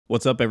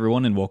What's up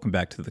everyone and welcome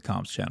back to the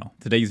Comms channel.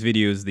 Today's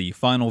video is the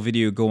final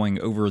video going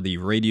over the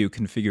radio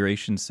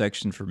configuration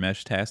section for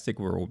Meshtastic,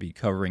 where we'll be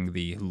covering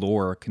the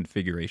LoRa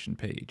configuration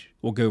page.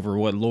 We'll go over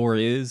what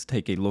LoRa is,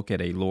 take a look at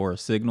a LoRa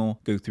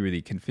signal, go through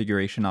the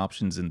configuration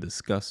options, and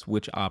discuss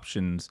which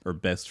options are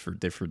best for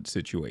different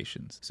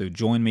situations. So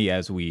join me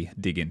as we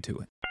dig into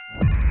it.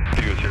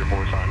 Studios here,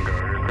 Force on go.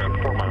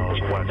 Aircraft 4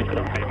 miles west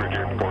of Bainbridge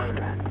Airport.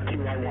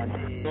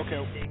 Okay,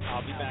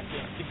 I'll be back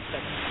in 60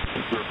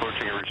 seconds. We're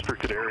approaching a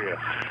restricted area.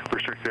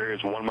 Restricted area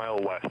is 1 mile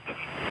west.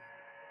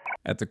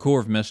 At the core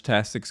of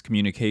Meshtastic's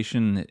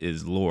communication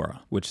is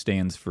LoRa, which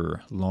stands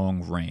for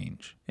long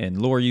range. And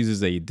LoRa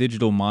uses a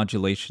digital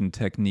modulation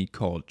technique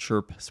called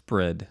Chirp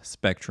Spread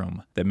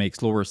Spectrum that makes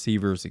LoRa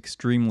receivers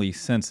extremely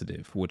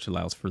sensitive, which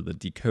allows for the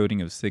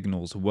decoding of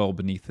signals well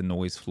beneath the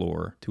noise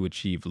floor to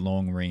achieve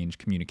long range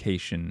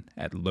communication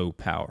at low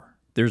power.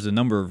 There's a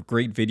number of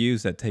great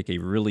videos that take a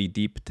really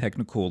deep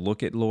technical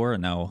look at LoRa,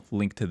 and I'll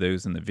link to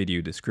those in the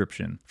video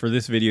description. For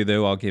this video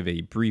though, I'll give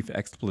a brief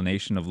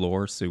explanation of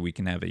LoRa so we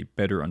can have a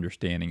better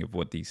understanding of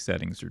what these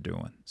settings are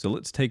doing. So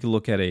let's take a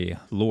look at a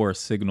LoRa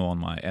signal on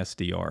my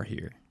SDR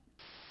here.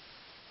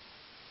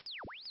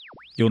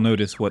 You'll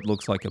notice what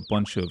looks like a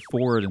bunch of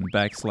forward and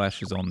back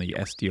slashes on the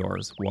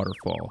SDR's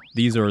waterfall.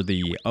 These are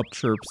the up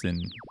chirps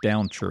and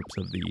down chirps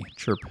of the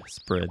chirp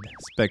spread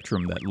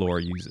spectrum that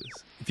LoRa uses.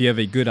 If you have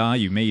a good eye,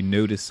 you may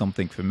notice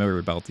something familiar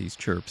about these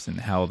chirps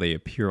and how they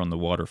appear on the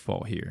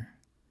waterfall here.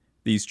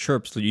 These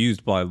chirps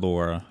used by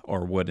LoRa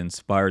are what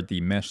inspired the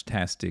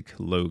Meshtastic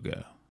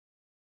logo.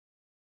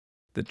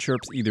 The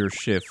chirps either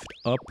shift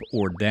up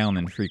or down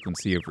in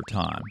frequency over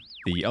time.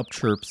 The up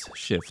chirps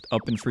shift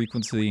up in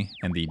frequency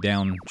and the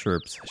down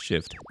chirps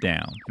shift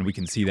down. And we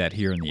can see that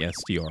here in the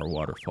SDR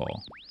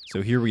waterfall.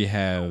 So here we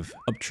have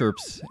up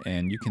chirps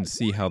and you can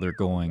see how they're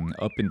going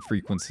up in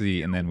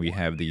frequency, and then we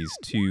have these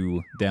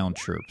two down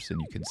chirps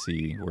and you can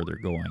see where they're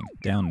going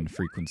down in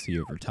frequency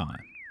over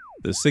time.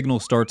 The signal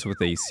starts with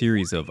a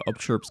series of up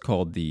chirps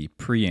called the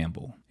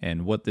preamble,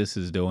 and what this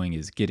is doing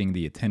is getting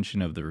the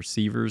attention of the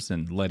receivers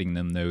and letting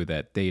them know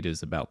that data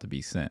is about to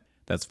be sent.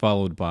 That's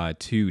followed by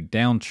two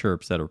down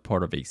chirps that are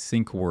part of a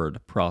sync word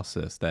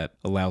process that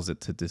allows it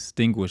to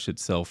distinguish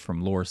itself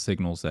from LoRa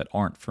signals that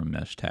aren't from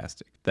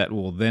Meshtastic. That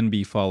will then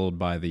be followed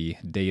by the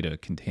data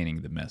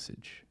containing the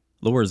message.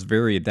 LoRa is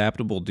very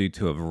adaptable due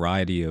to a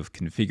variety of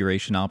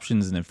configuration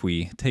options, and if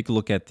we take a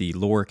look at the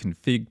LoRa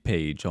config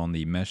page on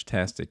the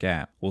Meshtastic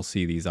app, we'll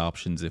see these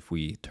options if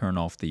we turn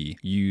off the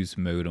Use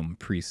Modem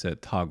preset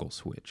toggle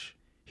switch.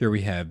 Here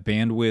we have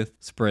bandwidth,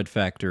 spread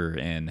factor,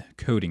 and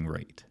coding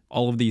rate.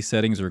 All of these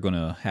settings are going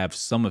to have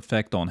some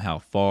effect on how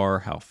far,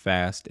 how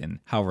fast, and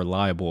how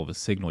reliable of a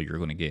signal you're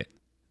going to get.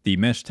 The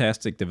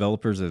Meshtastic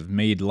developers have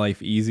made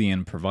life easy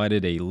and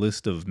provided a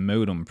list of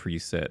modem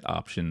preset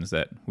options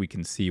that we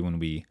can see when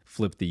we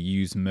flip the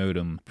Use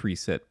Modem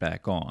preset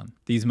back on.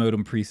 These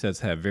modem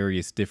presets have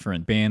various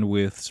different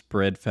bandwidth,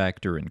 spread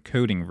factor, and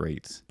coding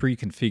rates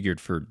pre-configured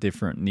for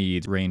different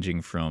needs,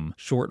 ranging from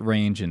short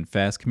range and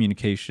fast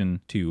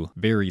communication to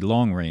very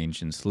long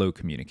range and slow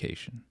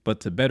communication. But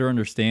to better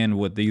understand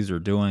what these are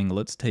doing,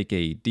 let's take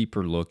a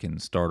deeper look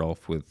and start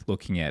off with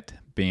looking at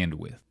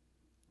bandwidth.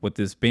 What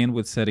this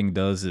bandwidth setting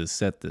does is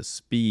set the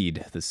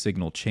speed the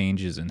signal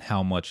changes and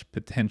how much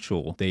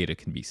potential data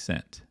can be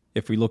sent.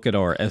 If we look at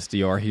our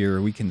SDR here,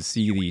 we can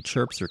see the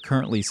chirps are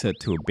currently set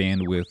to a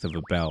bandwidth of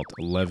about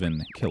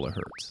 11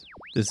 kilohertz.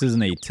 This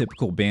isn't a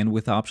typical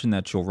bandwidth option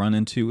that you'll run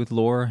into with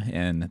LoRa,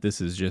 and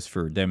this is just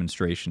for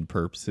demonstration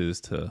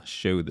purposes to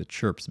show the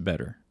chirps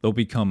better. They'll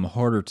become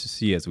harder to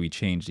see as we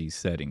change these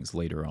settings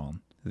later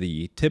on.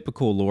 The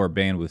typical LoRa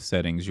bandwidth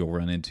settings you'll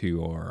run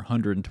into are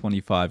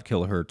 125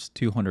 kilohertz,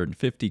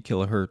 250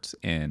 kilohertz,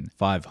 and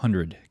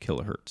 500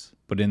 kilohertz.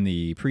 But in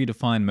the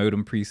predefined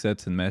modem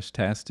presets in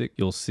Meshtastic,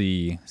 you'll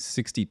see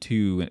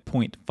 62.5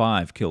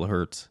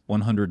 kilohertz,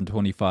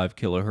 125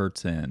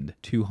 kilohertz, and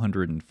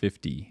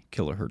 250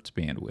 kilohertz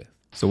bandwidth.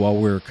 So while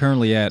we're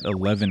currently at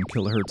 11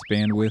 kilohertz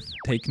bandwidth,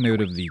 take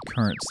note of the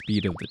current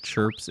speed of the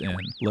chirps and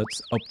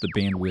let's up the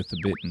bandwidth a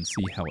bit and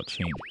see how it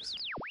changes.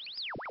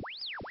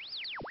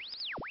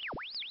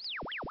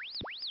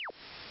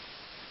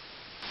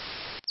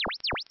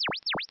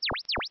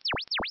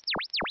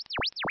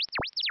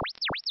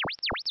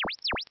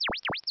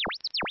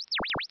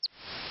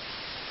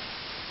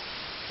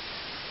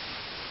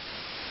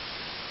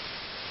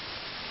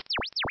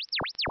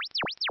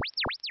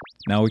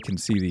 Now we can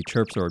see the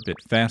chirps are a bit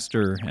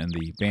faster and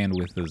the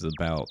bandwidth is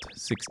about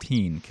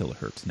 16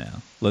 kilohertz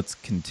now. Let's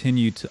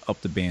continue to up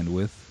the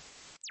bandwidth.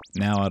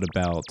 Now at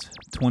about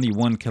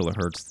 21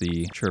 kilohertz,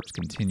 the chirps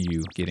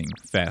continue getting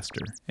faster.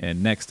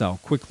 And next I'll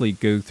quickly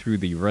go through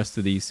the rest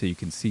of these so you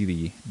can see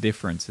the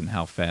difference in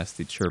how fast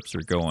the chirps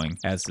are going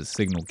as the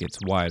signal gets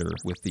wider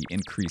with the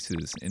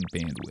increases in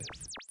bandwidth.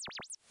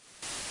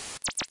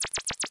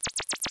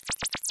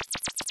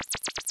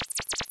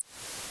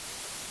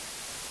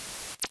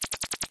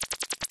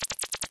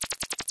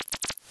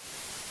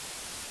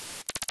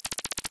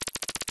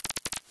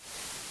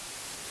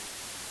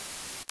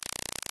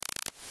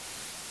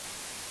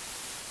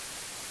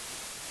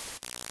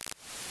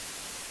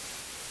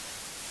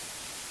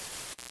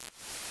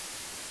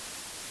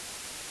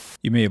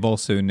 You may have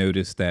also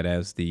noticed that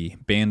as the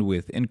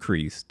bandwidth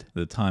increased,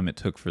 the time it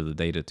took for the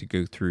data to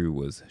go through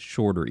was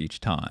shorter each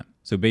time.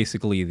 So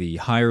basically, the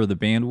higher the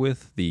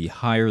bandwidth, the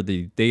higher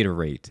the data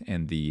rate,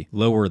 and the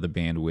lower the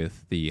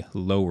bandwidth, the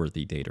lower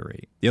the data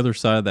rate. The other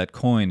side of that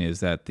coin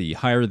is that the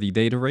higher the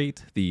data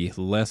rate, the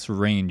less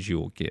range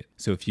you'll get.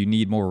 So if you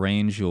need more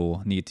range,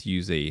 you'll need to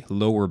use a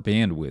lower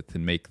bandwidth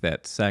and make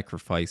that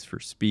sacrifice for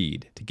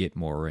speed to get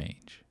more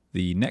range.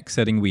 The next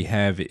setting we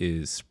have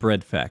is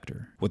spread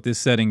factor. What this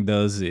setting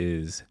does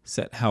is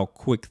set how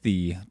quick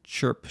the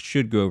chirp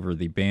should go over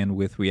the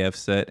bandwidth we have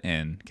set,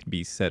 and can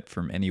be set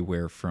from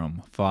anywhere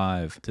from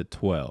 5 to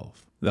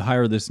 12. The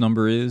higher this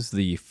number is,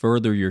 the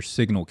further your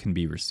signal can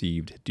be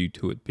received due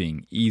to it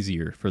being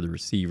easier for the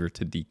receiver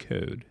to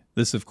decode.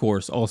 This, of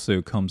course,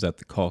 also comes at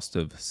the cost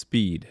of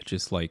speed,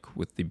 just like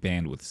with the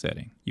bandwidth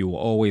setting. You will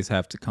always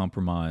have to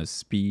compromise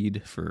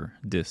speed for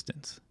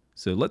distance.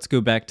 So let's go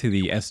back to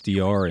the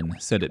SDR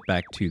and set it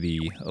back to the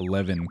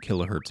 11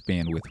 kilohertz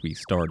bandwidth we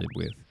started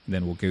with.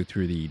 Then we'll go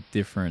through the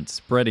different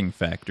spreading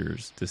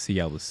factors to see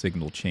how the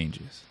signal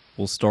changes.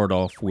 We'll start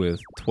off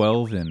with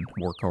 12 and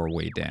work our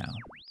way down.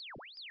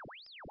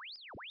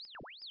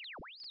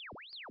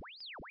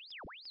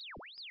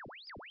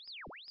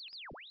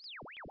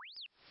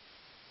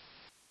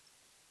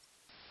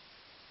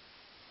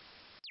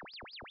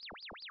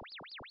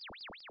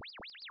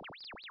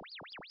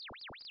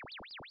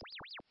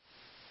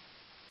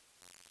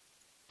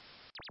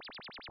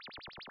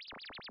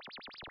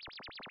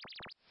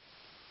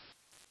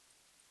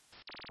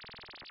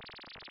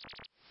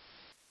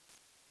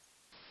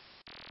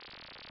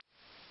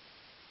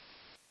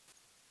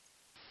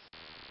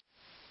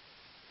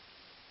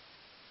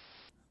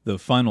 The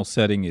final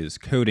setting is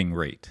coding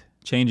rate.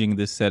 Changing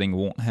this setting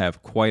won't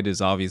have quite as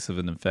obvious of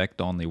an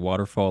effect on the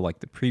waterfall like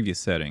the previous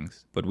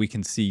settings, but we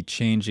can see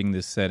changing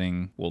this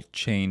setting will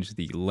change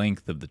the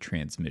length of the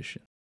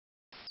transmission.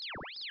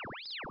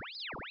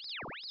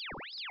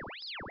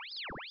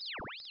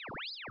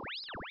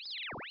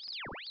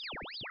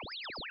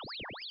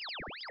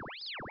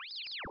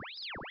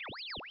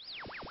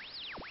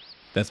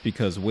 That's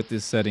because what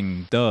this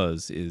setting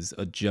does is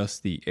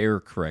adjust the error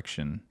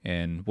correction,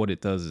 and what it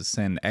does is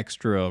send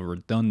extra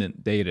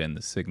redundant data in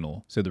the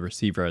signal so the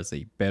receiver has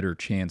a better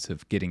chance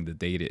of getting the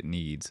data it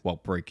needs while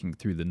breaking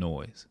through the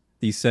noise.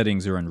 These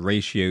settings are in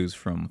ratios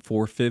from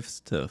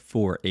 4/5 to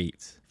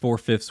 4/8.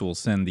 4/5 will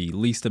send the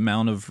least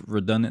amount of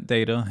redundant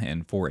data,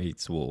 and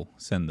 4/8 will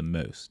send the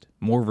most.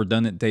 More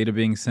redundant data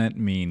being sent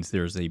means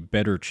there's a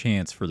better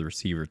chance for the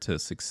receiver to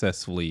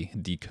successfully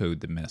decode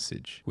the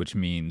message, which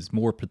means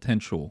more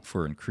potential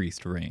for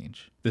increased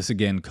range. This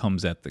again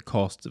comes at the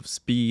cost of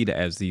speed,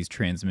 as these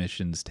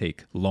transmissions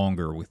take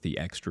longer with the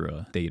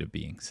extra data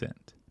being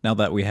sent. Now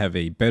that we have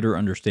a better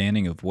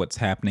understanding of what's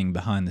happening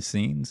behind the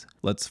scenes,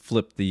 let's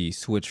flip the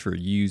switch for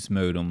Use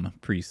Modem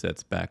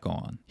presets back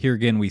on. Here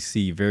again we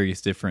see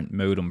various different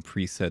modem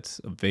presets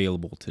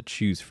available to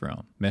choose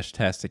from.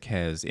 Meshtastic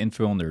has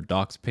info on their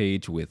docs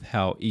page with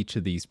how each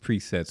of these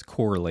presets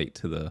correlate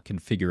to the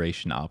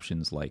configuration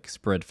options like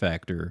spread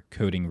factor,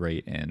 coding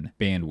rate, and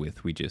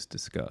bandwidth we just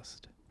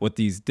discussed. What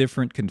these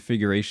different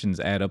configurations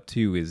add up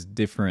to is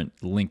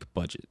different link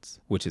budgets,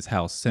 which is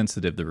how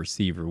sensitive the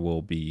receiver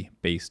will be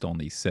based on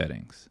these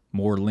settings.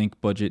 More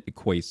link budget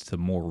equates to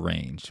more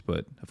range,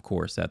 but of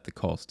course at the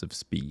cost of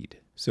speed.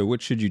 So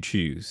which should you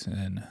choose?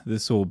 And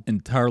this will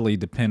entirely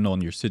depend on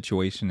your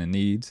situation and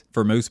needs.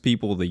 For most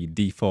people, the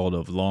default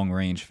of long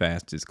range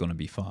fast is going to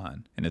be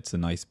fine, and it's a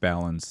nice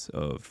balance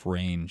of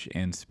range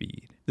and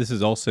speed. This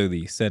is also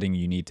the setting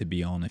you need to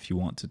be on if you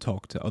want to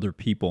talk to other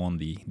people on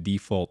the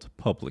default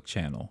public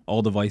channel.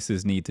 All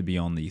devices need to be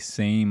on the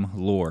same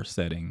LoRa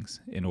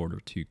settings in order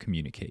to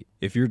communicate.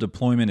 If your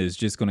deployment is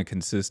just going to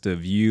consist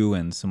of you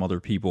and some other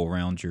people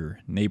around your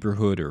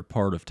neighborhood or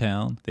part of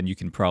town, then you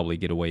can probably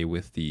get away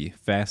with the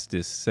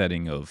fastest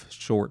setting of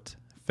short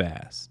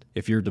fast.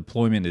 If your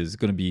deployment is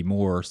going to be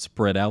more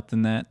spread out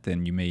than that,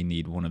 then you may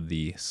need one of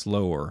the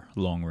slower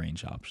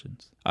long-range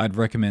options. I'd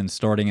recommend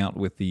starting out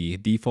with the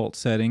default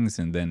settings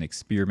and then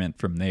experiment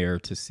from there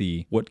to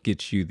see what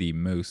gets you the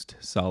most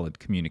solid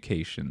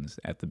communications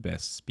at the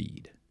best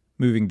speed.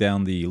 Moving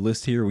down the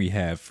list here, we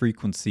have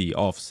frequency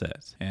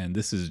offset, and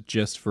this is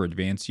just for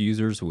advanced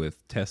users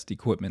with test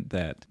equipment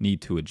that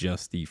need to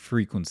adjust the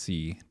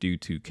frequency due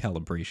to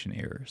calibration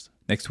errors.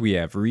 Next we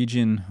have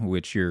region,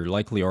 which you're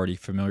likely already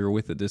familiar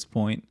with at this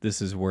point.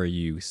 This is where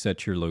you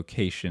set your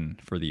location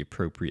for the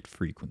appropriate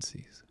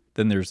frequencies.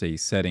 Then there's a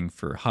setting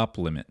for hop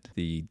limit.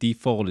 The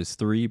default is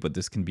 3, but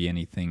this can be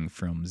anything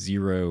from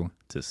 0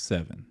 to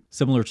 7.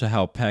 Similar to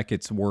how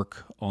packets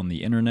work on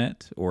the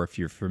internet, or if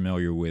you're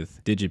familiar with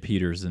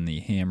digipeaters in the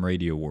ham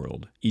radio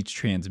world, each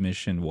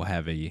transmission will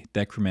have a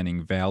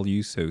decrementing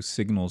value so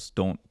signals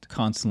don't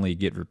constantly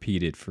get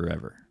repeated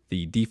forever.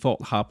 The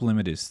default hop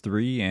limit is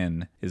 3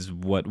 and is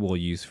what we'll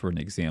use for an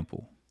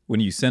example. When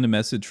you send a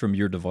message from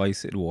your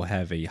device, it will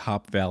have a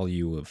hop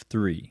value of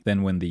 3.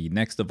 Then when the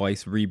next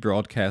device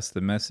rebroadcasts the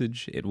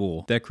message, it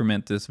will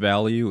decrement this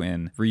value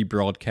and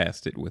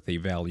rebroadcast it with a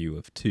value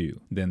of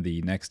 2. Then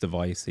the next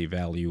device a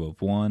value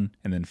of 1.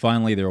 And then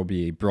finally there will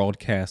be a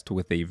broadcast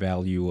with a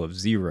value of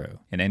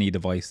 0. And any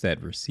device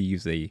that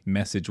receives a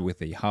message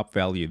with a hop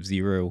value of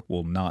 0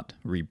 will not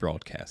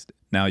rebroadcast it.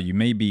 Now you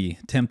may be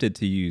tempted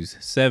to use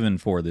 7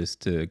 for this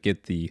to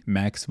get the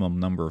maximum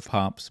number of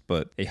hops,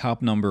 but a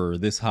hop number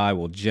this high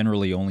will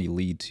generally only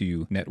lead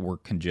to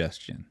network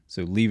congestion.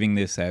 So leaving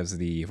this as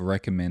the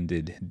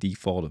recommended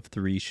default of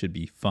 3 should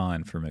be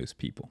fine for most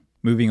people.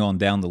 Moving on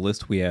down the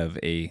list, we have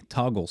a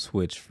toggle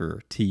switch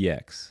for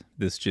TX.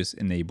 This just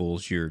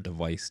enables your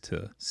device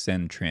to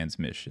send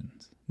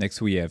transmissions.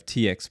 Next we have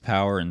TX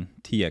power, and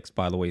TX,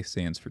 by the way,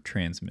 stands for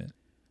transmit.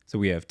 So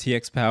we have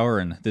TX power,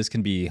 and this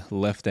can be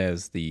left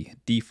as the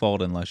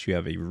default unless you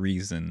have a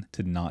reason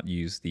to not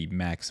use the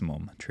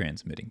maximum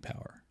transmitting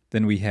power.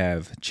 Then we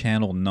have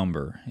channel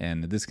number,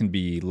 and this can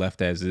be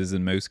left as is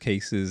in most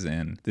cases,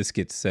 and this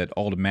gets set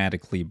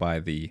automatically by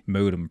the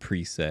modem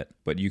preset,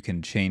 but you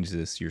can change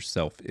this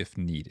yourself if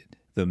needed.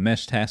 The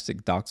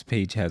Meshtastic docs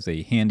page has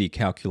a handy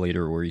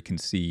calculator where you can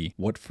see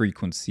what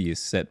frequency is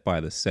set by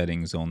the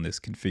settings on this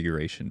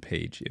configuration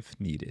page if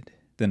needed.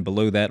 Then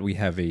below that we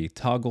have a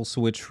toggle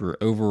switch for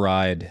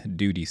override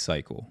duty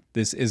cycle.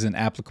 This isn't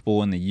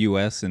applicable in the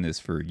US and is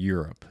for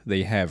Europe.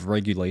 They have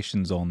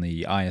regulations on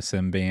the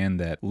ISM band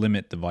that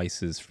limit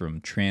devices from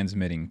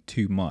transmitting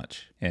too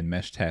much, and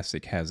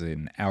Meshtastic has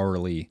an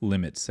hourly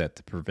limit set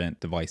to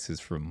prevent devices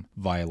from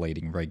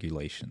violating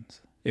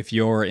regulations. If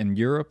you're in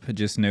Europe,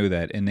 just know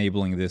that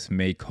enabling this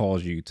may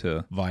cause you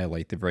to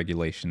violate the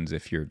regulations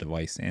if your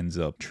device ends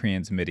up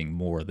transmitting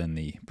more than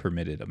the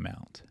permitted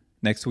amount.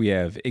 Next we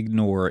have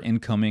ignore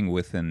incoming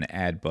with an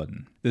add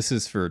button. This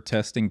is for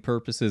testing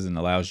purposes and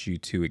allows you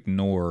to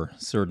ignore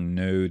certain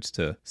nodes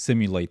to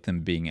simulate them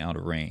being out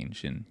of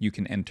range, and you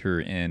can enter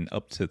in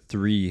up to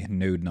 3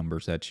 node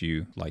numbers that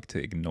you like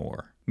to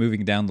ignore.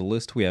 Moving down the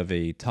list, we have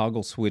a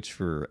toggle switch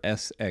for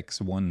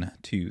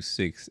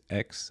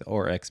SX126X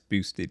RX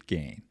boosted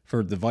gain.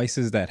 For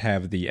devices that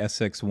have the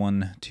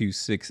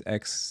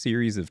SX126X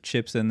series of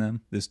chips in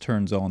them, this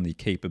turns on the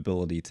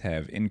capability to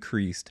have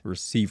increased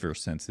receiver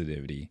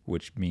sensitivity,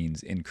 which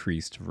means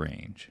increased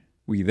range.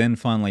 We then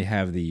finally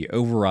have the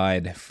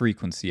override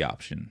frequency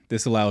option.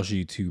 This allows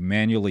you to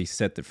manually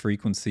set the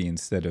frequency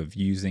instead of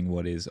using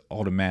what is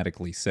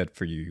automatically set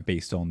for you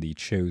based on the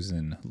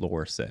chosen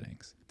LoRa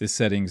settings. This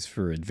setting's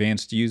for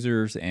advanced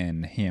users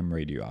and ham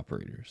radio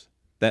operators.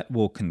 That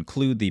will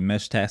conclude the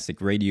Meshtastic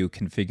radio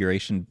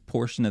configuration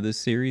portion of this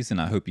series, and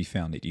I hope you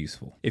found it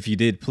useful. If you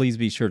did, please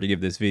be sure to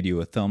give this video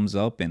a thumbs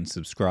up and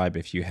subscribe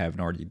if you haven't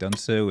already done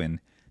so, and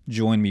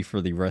join me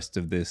for the rest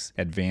of this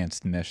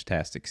Advanced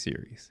Meshtastic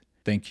series.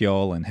 Thank you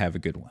all and have a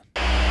good one.